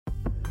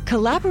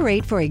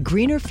Collaborate for a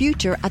greener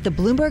future at the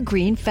Bloomberg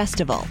Green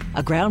Festival,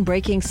 a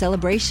groundbreaking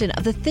celebration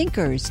of the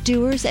thinkers,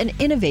 doers, and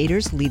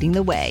innovators leading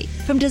the way.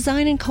 From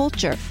design and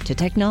culture to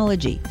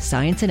technology,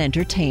 science, and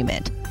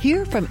entertainment.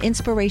 Hear from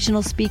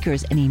inspirational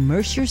speakers and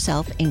immerse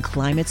yourself in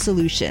climate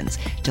solutions.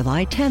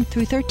 July 10th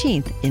through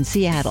 13th in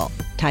Seattle.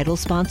 Title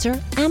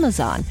sponsor,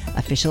 Amazon.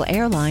 Official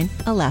airline,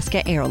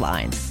 Alaska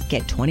Airlines.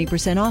 Get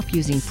 20% off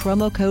using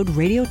promo code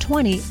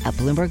radio20 at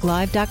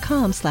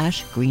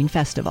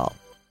bloomberglive.com/greenfestival.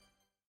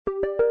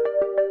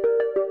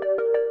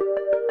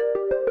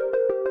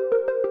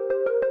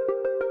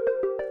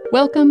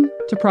 Welcome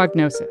to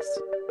Prognosis.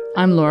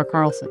 I'm Laura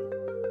Carlson.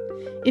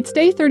 It's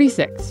day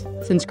 36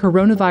 since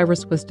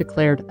coronavirus was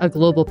declared a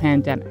global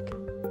pandemic.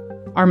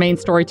 Our main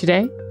story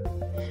today?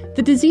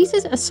 The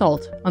disease's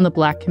assault on the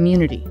Black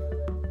community.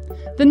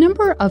 The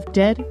number of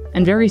dead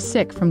and very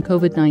sick from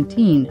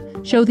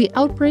COVID-19 show the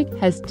outbreak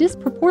has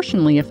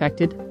disproportionately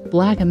affected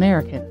Black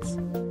Americans.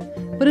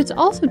 But it's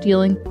also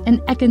dealing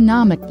an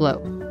economic blow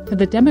to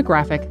the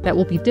demographic that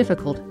will be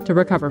difficult to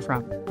recover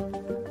from.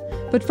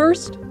 But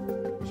first,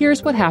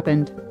 here's what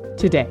happened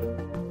today.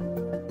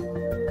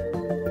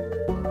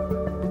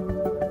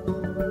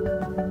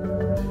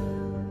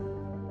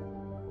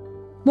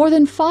 More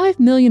than 5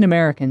 million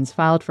Americans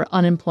filed for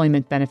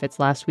unemployment benefits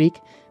last week,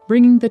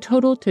 bringing the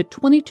total to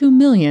 22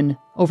 million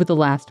over the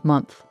last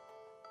month.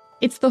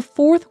 It's the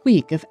fourth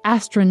week of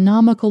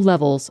astronomical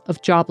levels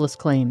of jobless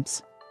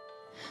claims.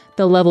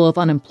 The level of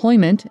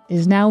unemployment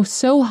is now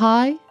so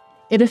high,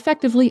 it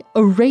effectively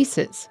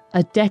erases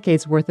a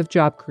decade's worth of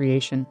job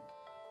creation.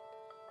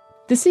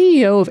 The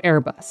CEO of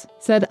Airbus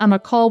said on a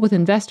call with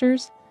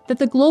investors that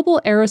the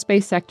global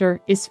aerospace sector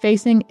is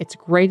facing its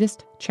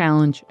greatest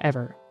challenge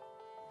ever.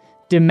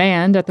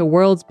 Demand at the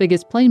world's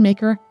biggest plane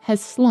maker has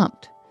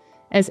slumped,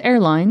 as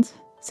airlines,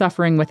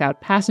 suffering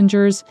without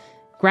passengers,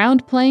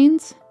 ground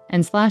planes,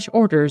 and slash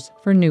orders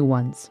for new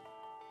ones.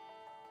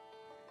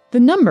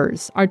 The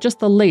numbers are just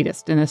the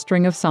latest in a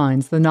string of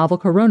signs the novel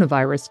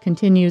coronavirus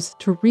continues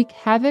to wreak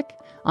havoc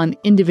on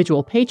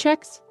individual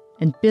paychecks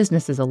and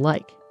businesses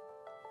alike.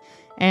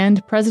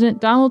 And President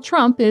Donald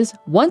Trump is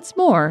once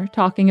more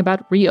talking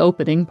about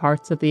reopening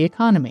parts of the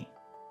economy.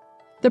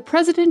 The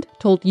president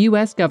told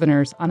U.S.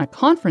 governors on a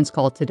conference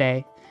call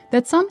today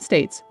that some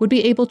states would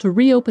be able to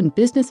reopen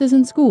businesses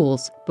and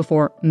schools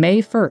before May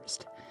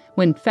 1st,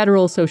 when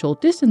federal social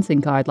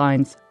distancing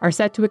guidelines are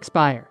set to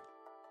expire.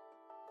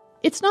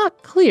 It's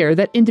not clear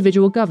that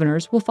individual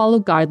governors will follow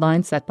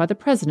guidelines set by the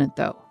president,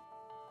 though.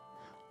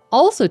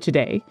 Also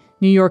today,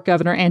 New York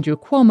Governor Andrew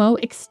Cuomo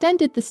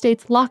extended the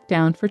state's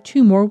lockdown for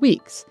 2 more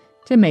weeks,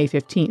 to May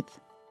 15th.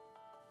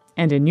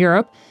 And in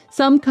Europe,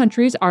 some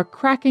countries are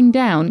cracking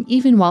down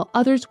even while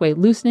others weigh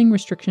loosening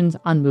restrictions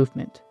on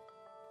movement.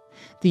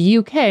 The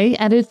UK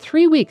added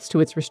 3 weeks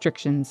to its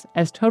restrictions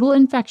as total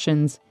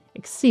infections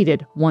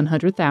exceeded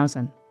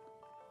 100,000.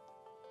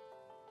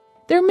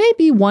 There may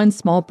be one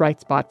small bright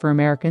spot for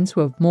Americans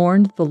who have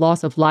mourned the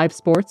loss of live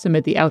sports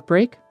amid the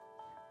outbreak.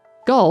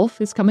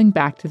 Golf is coming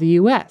back to the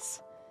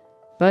U.S.,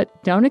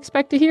 but don't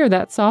expect to hear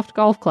that soft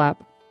golf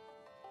clap.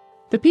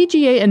 The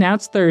PGA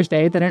announced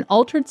Thursday that an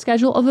altered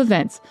schedule of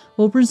events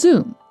will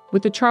resume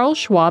with the Charles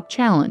Schwab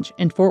Challenge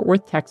in Fort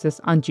Worth,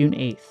 Texas on June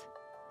 8th.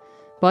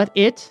 But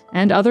it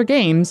and other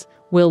games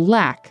will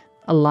lack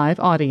a live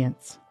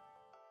audience.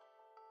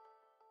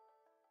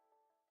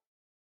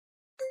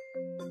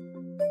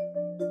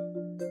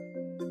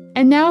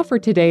 And now for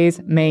today's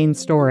main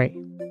story.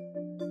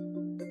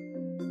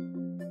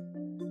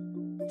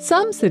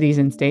 Some cities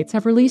and states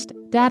have released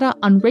data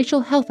on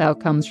racial health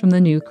outcomes from the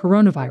new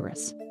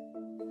coronavirus.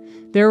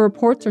 Their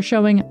reports are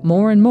showing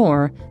more and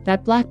more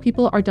that Black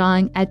people are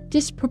dying at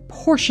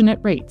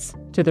disproportionate rates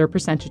to their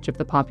percentage of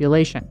the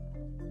population.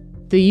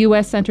 The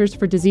U.S. Centers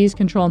for Disease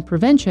Control and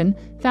Prevention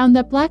found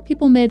that Black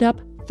people made up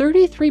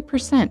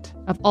 33%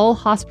 of all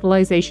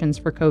hospitalizations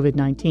for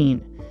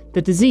COVID-19,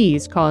 the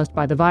disease caused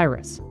by the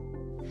virus.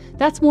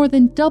 That's more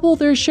than double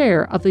their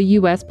share of the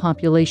U.S.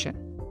 population.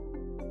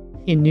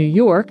 In New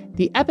York,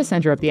 the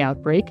epicenter of the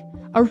outbreak,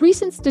 a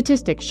recent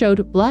statistic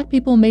showed Black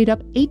people made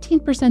up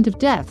 18% of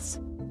deaths,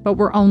 but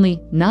were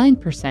only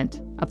 9%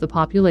 of the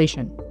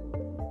population.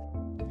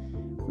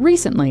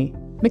 Recently,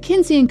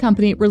 McKinsey &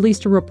 Company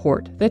released a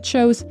report that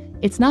shows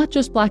it's not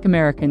just Black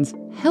Americans'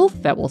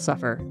 health that will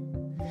suffer.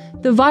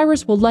 The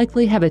virus will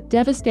likely have a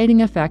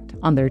devastating effect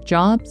on their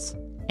jobs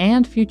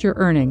and future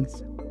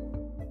earnings.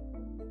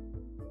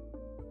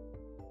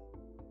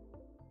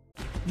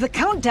 The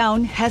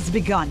countdown has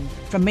begun.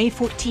 From May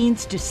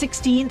 14th to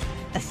 16th,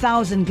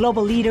 1,000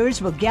 global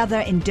leaders will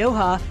gather in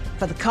Doha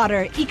for the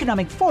Qatar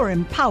Economic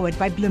Forum powered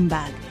by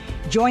Bloomberg.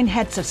 Join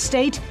heads of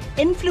state,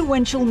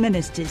 influential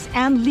ministers,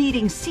 and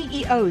leading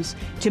CEOs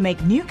to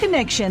make new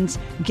connections,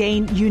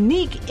 gain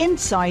unique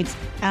insights,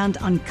 and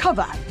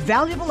uncover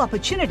valuable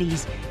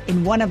opportunities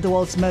in one of the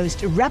world's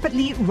most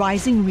rapidly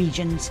rising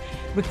regions.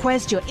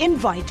 Request your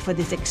invite for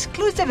this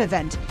exclusive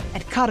event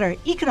at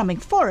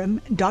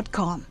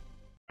QatarEconomicForum.com.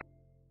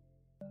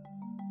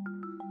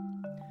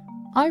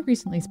 I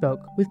recently spoke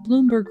with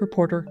Bloomberg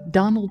reporter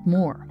Donald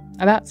Moore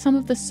about some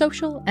of the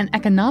social and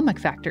economic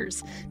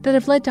factors that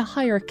have led to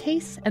higher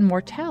case and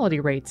mortality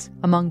rates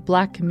among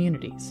Black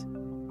communities.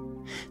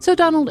 So,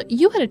 Donald,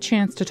 you had a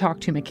chance to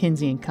talk to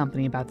McKinsey &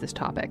 Company about this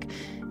topic.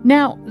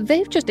 Now,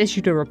 they've just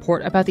issued a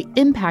report about the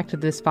impact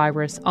of this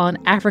virus on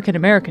African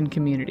American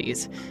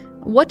communities.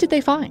 What did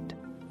they find?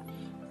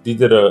 They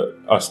did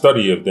a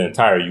study of the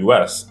entire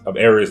U.S. of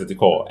areas that they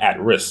call at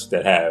risk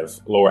that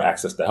have lower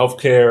access to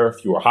healthcare,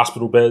 fewer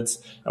hospital beds.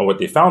 And what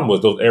they found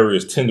was those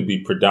areas tend to be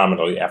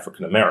predominantly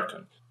African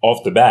American.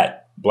 Off the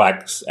bat,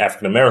 Blacks,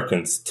 African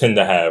Americans tend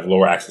to have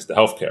lower access to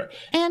healthcare.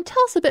 And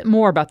tell us a bit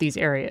more about these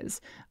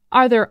areas.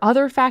 Are there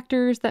other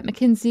factors that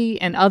McKinsey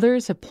and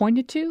others have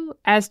pointed to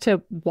as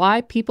to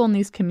why people in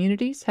these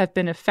communities have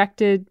been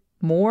affected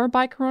more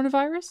by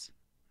coronavirus?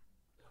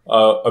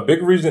 A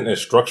big reason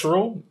is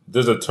structural.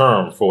 There's a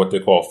term for what they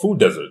call food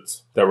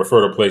deserts that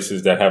refer to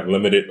places that have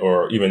limited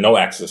or even no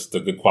access to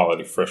good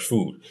quality fresh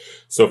food.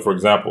 So, for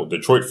example,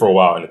 Detroit for a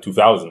while in the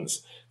 2000s,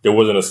 there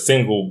wasn't a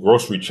single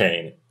grocery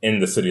chain in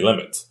the city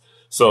limits.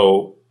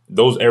 So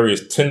those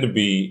areas tend to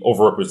be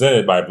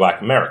overrepresented by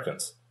Black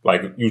Americans,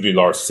 like usually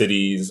large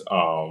cities,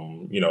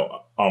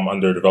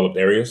 underdeveloped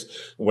areas.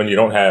 When you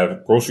don't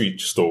have grocery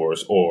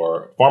stores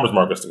or farmers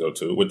markets to go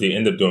to, what they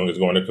end up doing is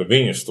going to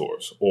convenience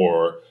stores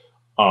or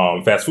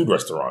fast food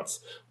restaurants,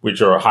 which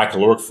are high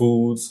caloric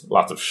foods,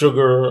 lots of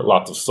sugar,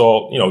 lots of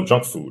salt,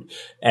 junk food.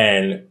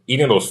 And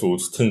eating those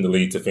foods tend to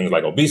lead to things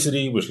like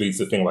obesity, which leads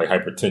to things like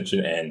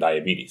hypertension and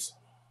diabetes.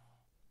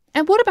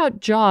 And what about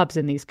jobs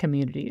in these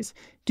communities?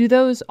 Do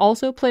those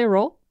also play a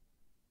role?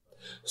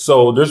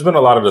 So there's been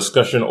a lot of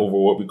discussion over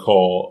what we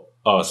call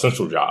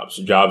essential jobs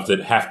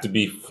that have to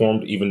be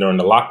performed even during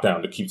the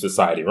lockdown to keep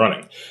society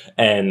running.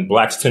 And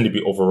Blacks tend to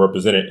be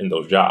overrepresented in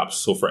those jobs.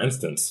 So for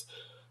instance,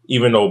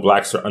 even though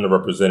Blacks are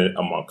underrepresented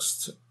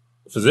amongst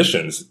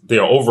physicians, they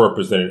are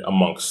overrepresented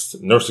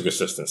amongst nursing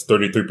assistants.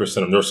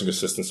 33% of nursing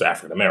assistants are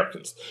African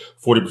Americans.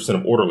 40%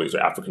 of orderlies are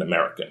African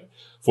American.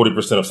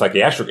 40% of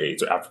psychiatric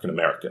aides are African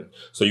American.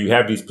 So you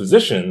have these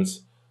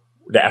positions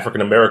that African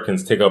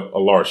Americans take up a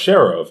large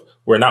share of,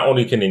 where not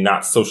only can they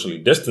not socially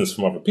distance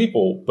from other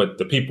people, but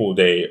the people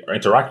they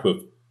interact with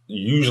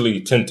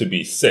usually tend to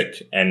be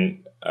sick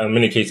and in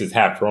many cases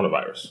have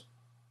coronavirus.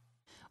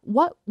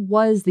 What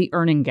was the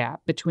earning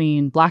gap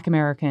between Black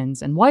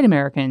Americans and white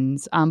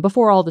Americans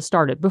before all this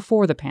started,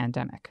 before the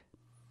pandemic?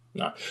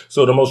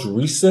 So the most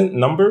recent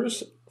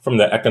numbers from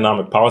the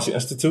Economic Policy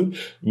Institute,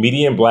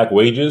 median Black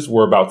wages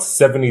were about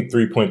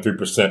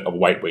 73.3% of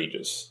white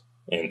wages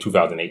in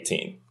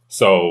 2018.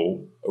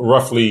 So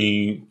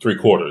roughly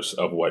 3/4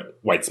 of what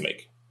whites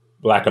make.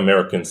 Black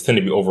Americans tend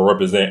to be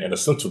overrepresented in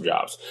essential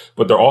jobs,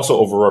 but they're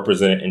also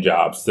overrepresented in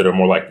jobs that are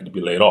more likely to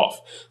be laid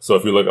off. So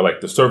if you look at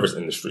like the service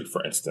industry,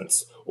 for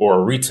instance,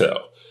 or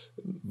retail,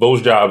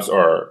 those jobs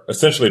are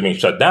essentially being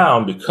shut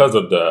down because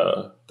of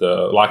the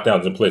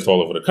lockdowns in place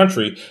all over the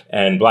country,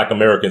 and Black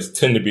Americans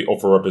tend to be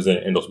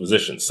overrepresented in those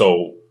positions.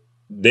 So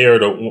they're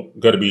going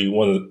to be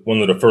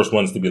one of the first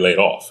ones to be laid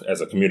off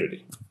as a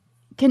community.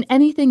 Can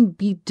anything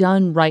be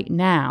done right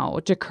now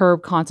to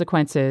curb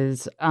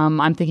consequences?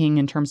 I'm thinking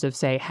in terms of,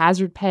 say,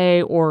 hazard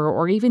pay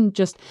or even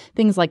just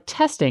things like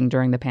testing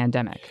during the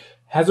pandemic.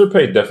 Hazard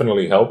pay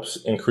definitely helps.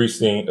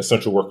 Increasing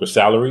essential worker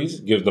salaries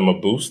gives them a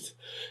boost,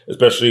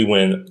 especially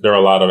when there are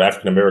a lot of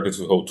African Americans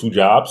who hold two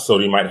jobs. So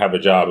they might have a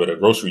job at a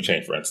grocery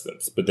chain, for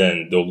instance, but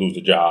then they'll lose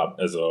a job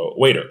as a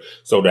waiter.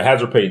 So the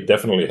hazard pay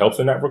definitely helps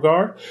in that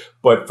regard.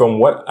 But from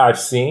what I've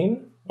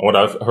seen and what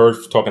I've heard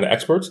talking to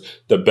experts,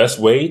 the best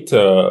way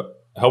to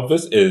help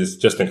this is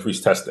just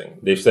increase testing.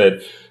 They've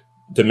said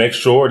to make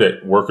sure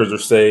that workers are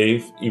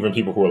safe, even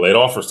people who are laid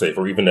off are safe,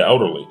 or even the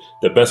elderly.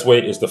 The best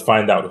way is to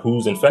find out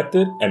who's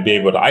infected and be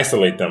able to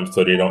isolate them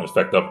so they don't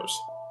infect others.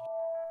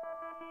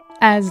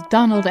 As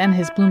Donald and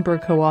his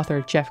Bloomberg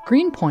co-author Jeff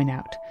Green point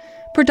out,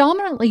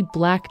 predominantly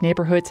Black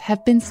neighborhoods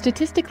have been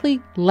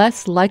statistically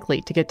less likely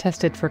to get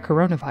tested for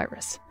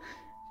coronavirus.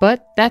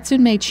 But that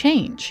soon may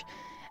change.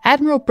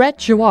 Admiral Brett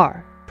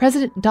Giroir,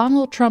 President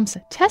Donald Trump's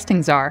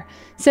testing czar,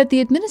 said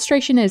the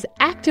administration is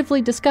actively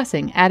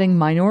discussing adding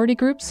minority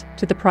groups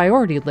to the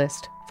priority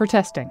list for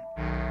testing.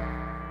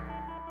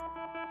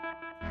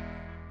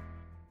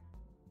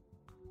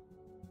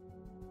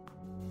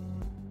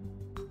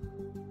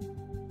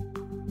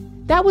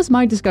 That was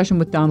my discussion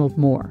with Donald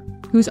Moore,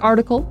 whose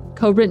article,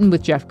 co-written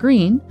with Jeff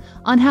Green,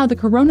 on how the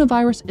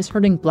coronavirus is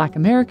hurting Black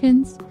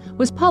Americans,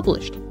 was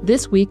published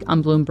this week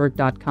on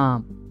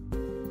Bloomberg.com.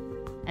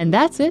 And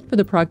that's it for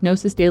the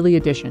Prognosis Daily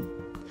Edition.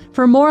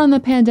 For more on the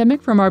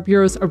pandemic from our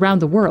bureaus around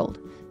the world,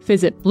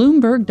 visit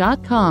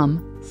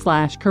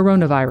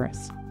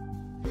Bloomberg.com/coronavirus.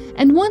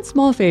 And one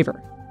small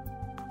favor.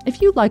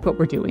 If you like what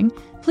we're doing,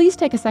 please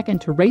take a second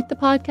to rate the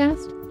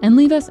podcast and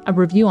leave us a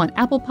review on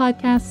Apple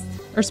Podcasts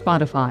or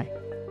Spotify.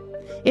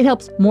 It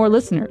helps more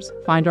listeners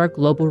find our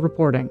global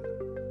reporting.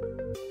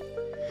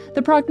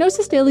 The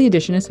Prognosis Daily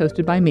Edition is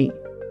hosted by me,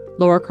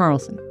 Laura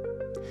Carlson.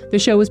 The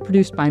show is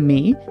produced by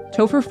me,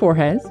 Topher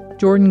Forhez,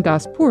 Jordan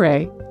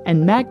Gaspure,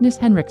 and Magnus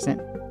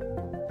Henriksen.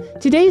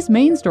 Today's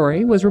main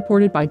story was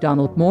reported by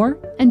Donald Moore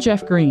and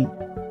Jeff Green.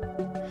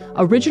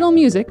 Original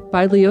music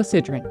by Leo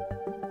Sidran.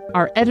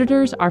 Our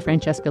editors are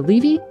Francesca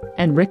Levy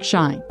and Rick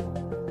Shine.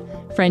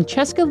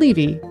 Francesca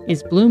Levy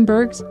is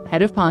Bloomberg's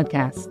head of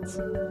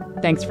podcasts.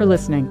 Thanks for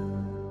listening.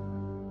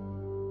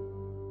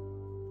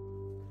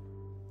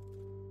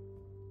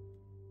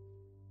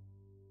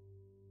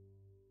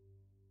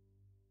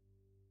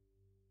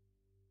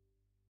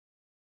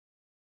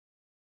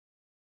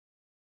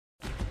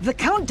 The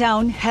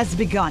countdown has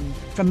begun.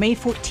 From May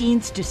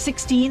 14th to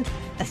 16th,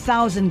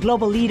 1,000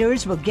 global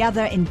leaders will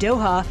gather in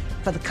Doha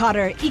for the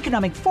Qatar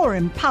Economic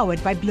Forum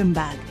powered by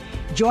Bloomberg.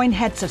 Join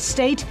heads of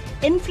state,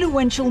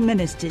 influential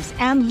ministers,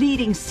 and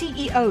leading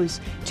CEOs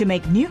to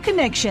make new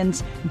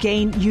connections,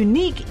 gain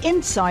unique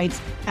insights,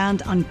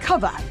 and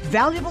uncover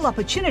valuable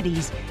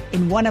opportunities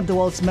in one of the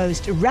world's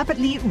most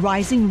rapidly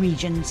rising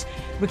regions.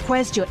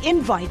 Request your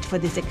invite for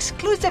this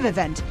exclusive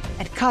event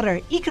at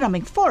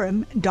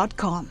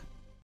QatarEconomicForum.com.